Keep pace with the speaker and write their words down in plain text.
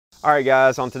All right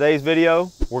guys, on today's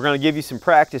video, we're gonna give you some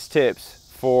practice tips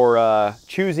for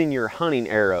choosing your hunting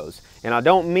arrows. And I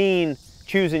don't mean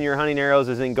choosing your hunting arrows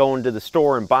as in going to the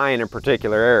store and buying a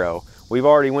particular arrow. We've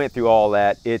already went through all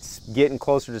that. It's getting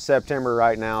closer to September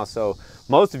right now, so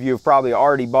most of you have probably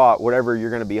already bought whatever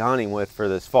you're gonna be hunting with for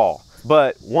this fall.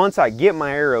 But once I get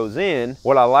my arrows in,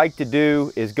 what I like to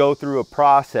do is go through a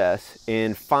process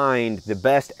and find the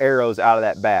best arrows out of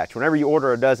that batch. Whenever you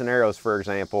order a dozen arrows, for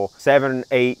example, 7,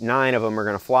 8, 9 of them are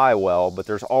gonna fly well, but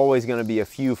there's always gonna be a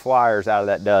few flyers out of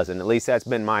that dozen. At least that's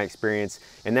been my experience,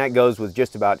 and that goes with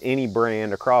just about any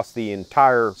brand across the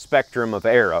entire spectrum of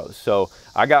arrows. So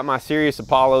I got my Sirius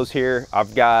Apollos here.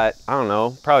 I've got, I don't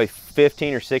know, probably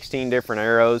 15 or 16 different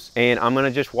arrows, and I'm gonna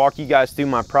just walk you guys through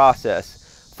my process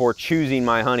for choosing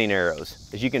my hunting arrows.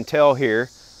 As you can tell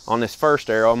here on this first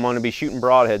arrow, I'm going to be shooting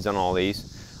broadheads on all these.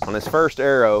 On this first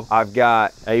arrow, I've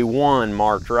got a 1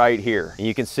 marked right here. And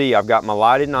you can see I've got my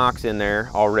lighted nocks in there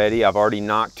already. I've already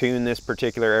nock tuned this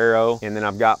particular arrow, and then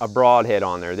I've got a broadhead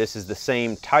on there. This is the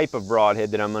same type of broadhead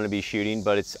that I'm going to be shooting,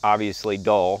 but it's obviously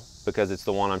dull because it's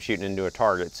the one I'm shooting into a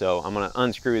target. So I'm going to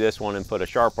unscrew this one and put a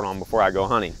sharp one on before I go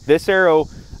hunting. This arrow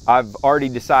I've already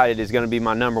decided is going to be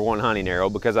my #1 hunting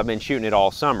arrow because I've been shooting it all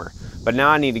summer. But now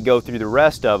I need to go through the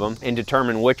rest of them and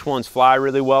determine which ones fly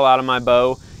really well out of my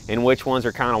bow and which ones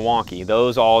are kind of wonky.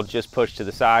 Those all just push to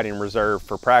the side and reserve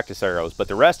for practice arrows. But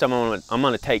the rest of them I'm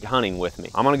going to take hunting with me.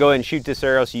 I'm going to go ahead and shoot this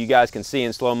arrow so you guys can see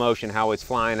in slow motion how it's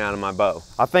flying out of my bow.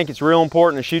 I think it's real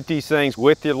important to shoot these things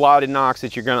with the lighted nocks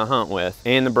that you're going to hunt with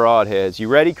and the broadheads. You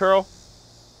ready, Curl?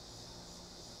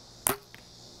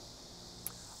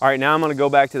 All right, now I'm gonna go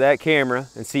back to that camera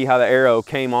and see how the arrow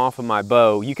came off of my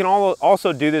bow. You can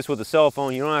also do this with a cell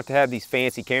phone. You don't have to have these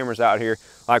fancy cameras out here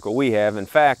like what we have. In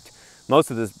fact, most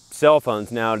of the cell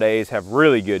phones nowadays have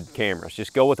really good cameras.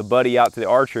 Just go with a buddy out to the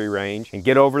archery range and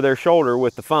get over their shoulder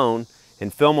with the phone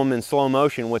and film them in slow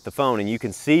motion with the phone. And you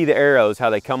can see the arrows, how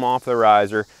they come off the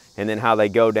riser and then how they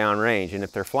go down range. And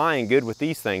if they're flying good with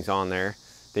these things on there,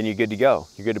 then you're good to go.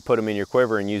 You're good to put them in your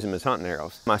quiver and use them as hunting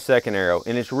arrows. My second arrow,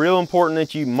 and it's real important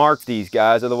that you mark these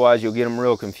guys, otherwise you'll get them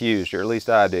real confused, or at least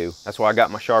I do. That's why I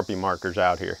got my Sharpie markers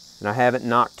out here. And I haven't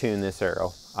nock tuned this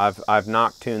arrow. I've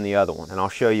nock tuned the other one, and I'll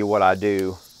show you what I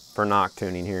do for nock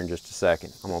tuning here in just a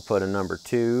second. I'm gonna put a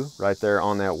 #2 right there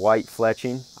on that white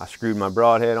fletching. I screwed my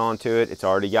broadhead onto it. It's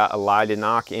already got a lighted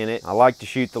nock in it. I like to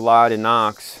shoot the lighted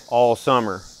nocks all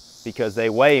summer because they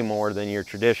weigh more than your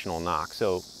traditional nock.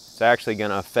 So it's actually going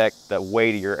to affect the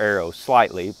weight of your arrow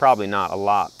slightly, probably not a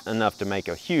lot, enough to make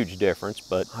a huge difference,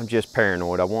 but I'm just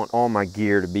paranoid. I want all my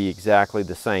gear to be exactly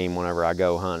the same whenever I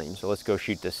go hunting. So let's go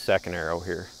shoot this second arrow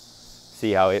here,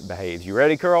 see how it behaves. You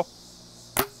ready, Curl?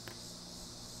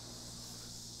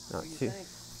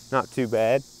 Not too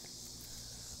bad.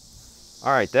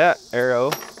 All right, that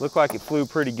arrow looked like it flew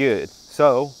pretty good.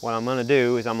 So what I'm going to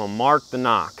do is I'm going to mark the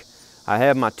nock. I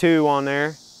have my 2 on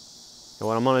there. And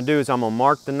what I'm gonna do is I'm gonna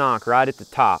mark the nock right at the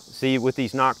top. See, with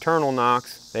these nocturnal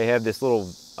nocks, they have this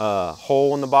little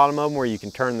hole in the bottom of them where you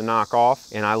can turn the nock off,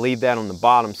 and I leave that on the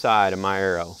bottom side of my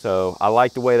arrow. So I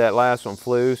like the way that last one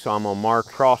flew, so I'm gonna mark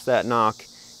across that nock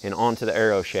and onto the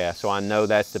arrow shaft so I know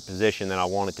that's the position that I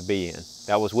want it to be in.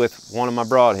 That was with one of my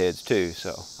broadheads too,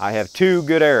 so I have 2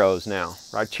 good arrows now.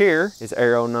 Right here is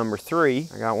arrow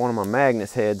 #3. I got one of my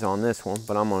Magnus heads on this one,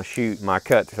 but I'm gonna shoot my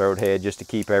cutthroat head just to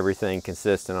keep everything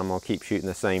consistent. I'm gonna keep shooting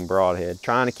the same broadhead,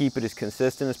 trying to keep it as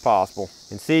consistent as possible.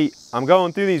 And see, I'm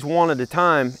going through these one at a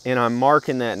time and I'm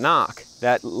marking that nock.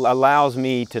 That allows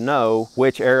me to know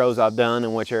which arrows I've done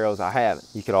and which arrows I haven't.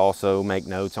 You could also make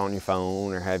notes on your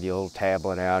phone or have your little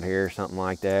tablet out here or something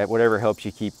like that. Whatever helps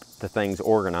you keep the things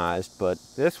organized. But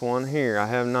this one here, I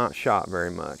have not shot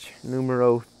very much.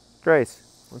 Numero 3.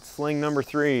 Let's sling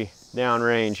 #3 down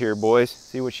range here, boys.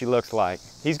 See what she looks like.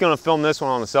 He's gonna film this one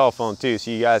on the cell phone too,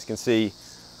 so you guys can see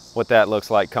what that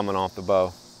looks like coming off the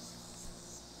bow.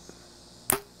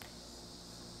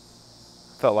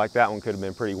 Felt like that one could have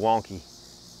been pretty wonky.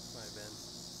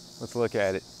 Let's look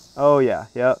at it. Oh yeah,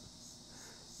 yep.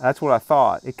 That's what I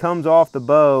thought. It comes off the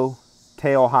bow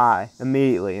tail high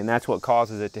immediately, and that's what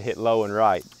causes it to hit low and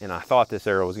right. And I thought this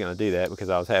arrow was gonna do that because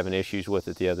I was having issues with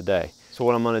it the other day. So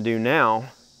what I'm gonna do now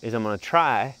is I'm gonna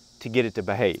try to get it to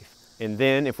behave. And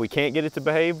then if we can't get it to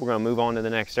behave, we're gonna move on to the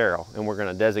next arrow, and we're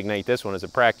gonna designate this one as a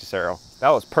practice arrow. That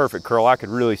was perfect, Curl. I could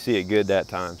really see it good that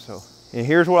time. So, and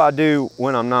here's what I do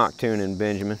when I'm nock tuning,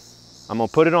 Benjamin. I'm gonna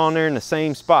put it on there in the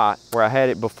same spot where I had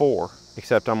it before,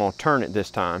 except I'm gonna turn it this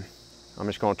time. I'm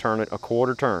just gonna turn it a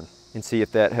quarter turn and see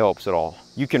if that helps at all.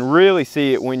 You can really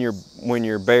see it when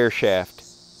you're bare shaft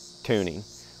tuning.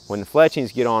 When the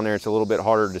fletchings get on there, it's a little bit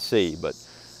harder to see, but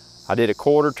I did a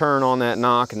quarter turn on that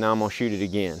knock, and now I'm gonna shoot it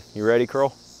again. You ready,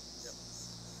 Curl?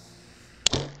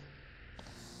 Yep.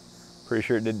 Pretty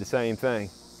sure it did the same thing.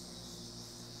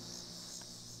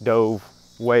 Dove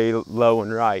way low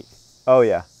and right. Oh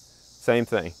yeah, same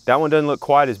thing. That one doesn't look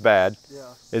quite as bad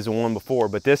as the one before,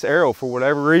 but this arrow, for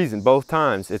whatever reason, both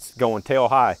times, it's going tail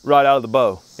high, right out of the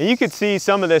bow. And you could see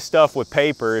some of this stuff with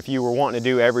paper if you were wanting to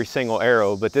do every single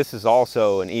arrow, but this is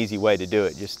also an easy way to do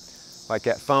it. Just like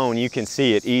that phone, you can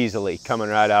see it easily coming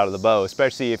right out of the bow,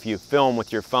 especially if you film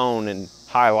with your phone and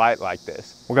highlight like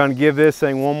this. We're gonna give this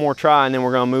thing one more try, and then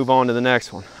we're gonna move on to the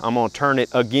next one. I'm gonna turn it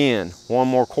again, one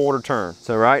more quarter turn.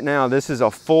 So right now, this is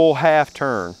a full half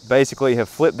turn. Basically have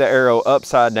flipped the arrow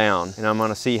upside down, and I'm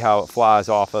gonna see how it flies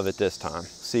off of it this time.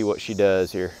 See what she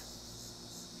does here.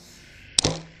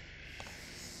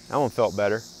 That one felt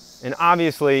better. And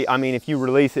obviously, I mean, if you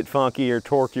release it funky or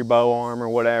torque your bow arm or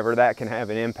whatever, that can have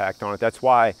an impact on it. That's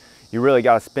why you really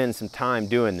got to spend some time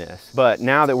doing this. But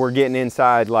now that we're getting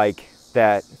inside like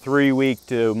that 3-week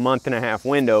to month-and-a-half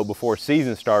window before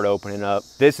seasons start opening up,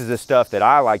 this is the stuff that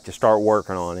I like to start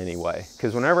working on anyway.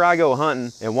 Because whenever I go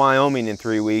hunting in Wyoming in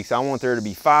 3 weeks, I want there to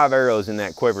be 5 arrows in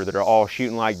that quiver that are all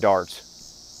shooting like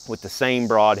darts with the same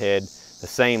broadhead, the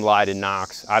same lighted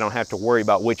nocks. I don't have to worry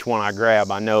about which one I grab.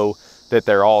 I know that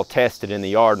they're all tested in the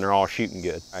yard and they're all shooting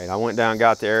good. All right, I went down,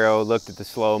 got the arrow, looked at the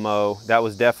slow-mo. That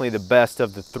was definitely the best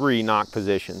of the 3 nock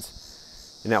positions.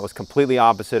 And that was completely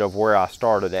opposite of where I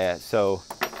started at. So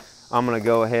I'm gonna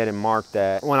go ahead and mark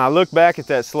that. When I look back at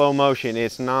that slow motion,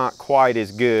 it's not quite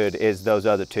as good as those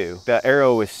other 2. The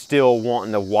arrow is still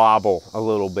wanting to wobble a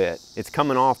little bit. It's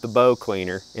coming off the bow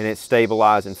cleaner and it's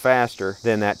stabilizing faster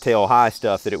than that tail high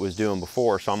stuff that it was doing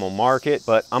before. So I'm gonna mark it,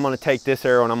 but I'm gonna take this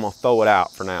arrow and I'm gonna throw it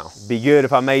out for now. Be good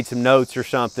if I made some notes or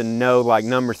something, know like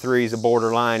number 3 is a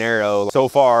borderline arrow. So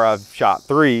far I've shot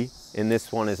 3 and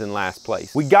this one is in last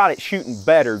place. We got it shooting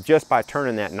better just by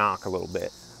turning that knock a little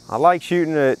bit. I like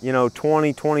shooting at,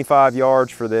 20, 25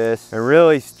 yards for this, and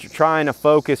really trying to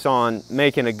focus on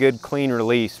making a good clean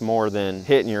release more than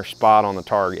hitting your spot on the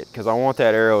target, because I want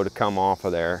that arrow to come off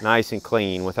of there nice and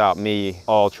clean without me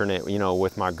alternate,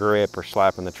 with my grip or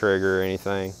slapping the trigger or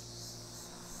anything.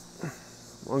 I'm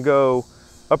gonna go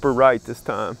upper right this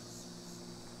time.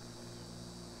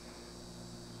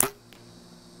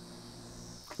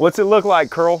 What's it look like,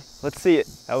 Curl? Let's see it.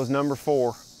 That was number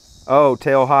 4. Oh,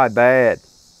 tail high, bad.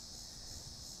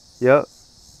 Yep,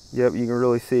 you can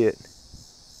really see it.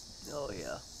 Oh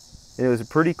yeah. And it was a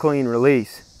pretty clean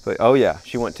release, but oh yeah,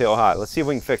 she went tail high. Let's see if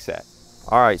we can fix that.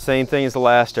 All right, same thing as the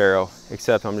last arrow,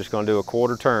 except I'm just gonna do a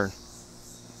quarter turn.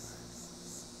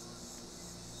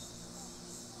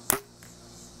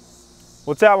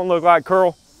 What's that one look like,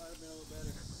 Curl? Might have been a little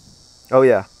better. Oh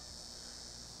yeah.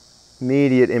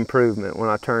 Immediate improvement when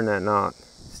I turn that knock.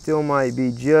 Still might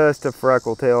be just a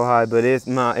freckle tail high, but it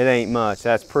ain't much.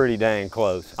 That's pretty dang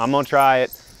close. I'm gonna try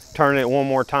it, turn it one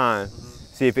more time,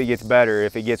 see if it gets better.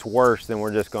 If it gets worse, then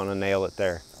we're just gonna nail it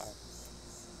there.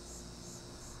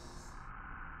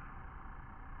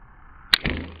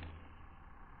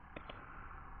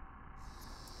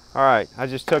 All right, I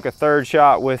just took a 3rd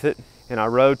shot with it and I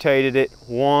rotated it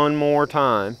one more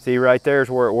time. See, right there's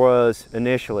where it was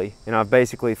initially. And I've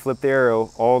basically flipped the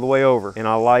arrow all the way over, and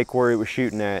I like where it was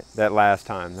shooting at that last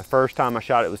time. The first time I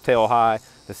shot it was tail high.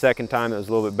 The second time it was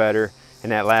a little bit better.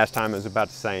 And that last time it was about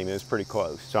the same. It was pretty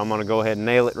close. So I'm gonna go ahead and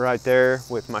nail it right there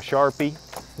with my Sharpie.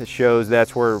 It shows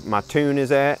that's where my tune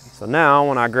is at. So now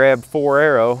when I grab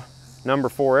number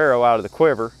 4 arrow out of the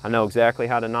quiver, I know exactly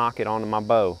how to knock it onto my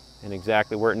bow and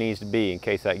exactly where it needs to be in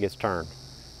case that gets turned.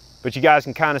 But you guys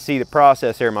can kind of see the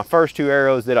process there. My first 2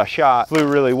 arrows that I shot flew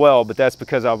really well, but that's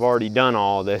because I've already done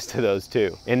all of this to those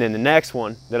 2. And then the next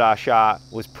one that I shot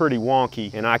was pretty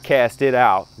wonky and I cast it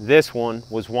out. This one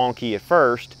was wonky at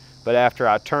first, but after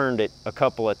I turned it a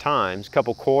couple of times,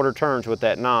 couple quarter turns with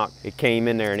that knock, it came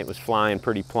in there and it was flying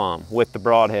pretty plumb with the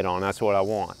broadhead on. That's what I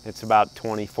want. It's about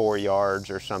 24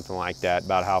 yards or something like that,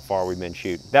 about how far we've been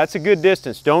shooting. That's a good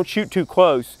distance. Don't shoot too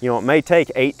close. It may take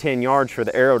 8-10 yards for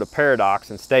the arrow to paradox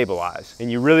and stabilize.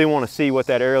 And you really want to see what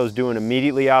that arrow is doing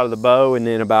immediately out of the bow and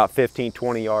then about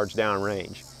 15-20 yards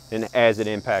downrange and as it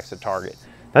impacts the target.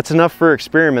 That's enough for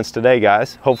experiments today,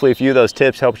 guys. Hopefully a few of those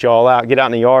tips helped you all out. Get out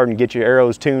in the yard and get your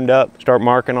arrows tuned up. Start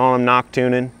marking on them, knock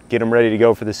tuning, get them ready to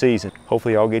go for the season.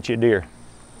 Hopefully y'all get you a deer.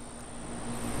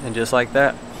 And just like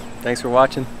that, thanks for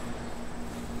watching.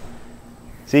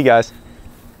 See you guys.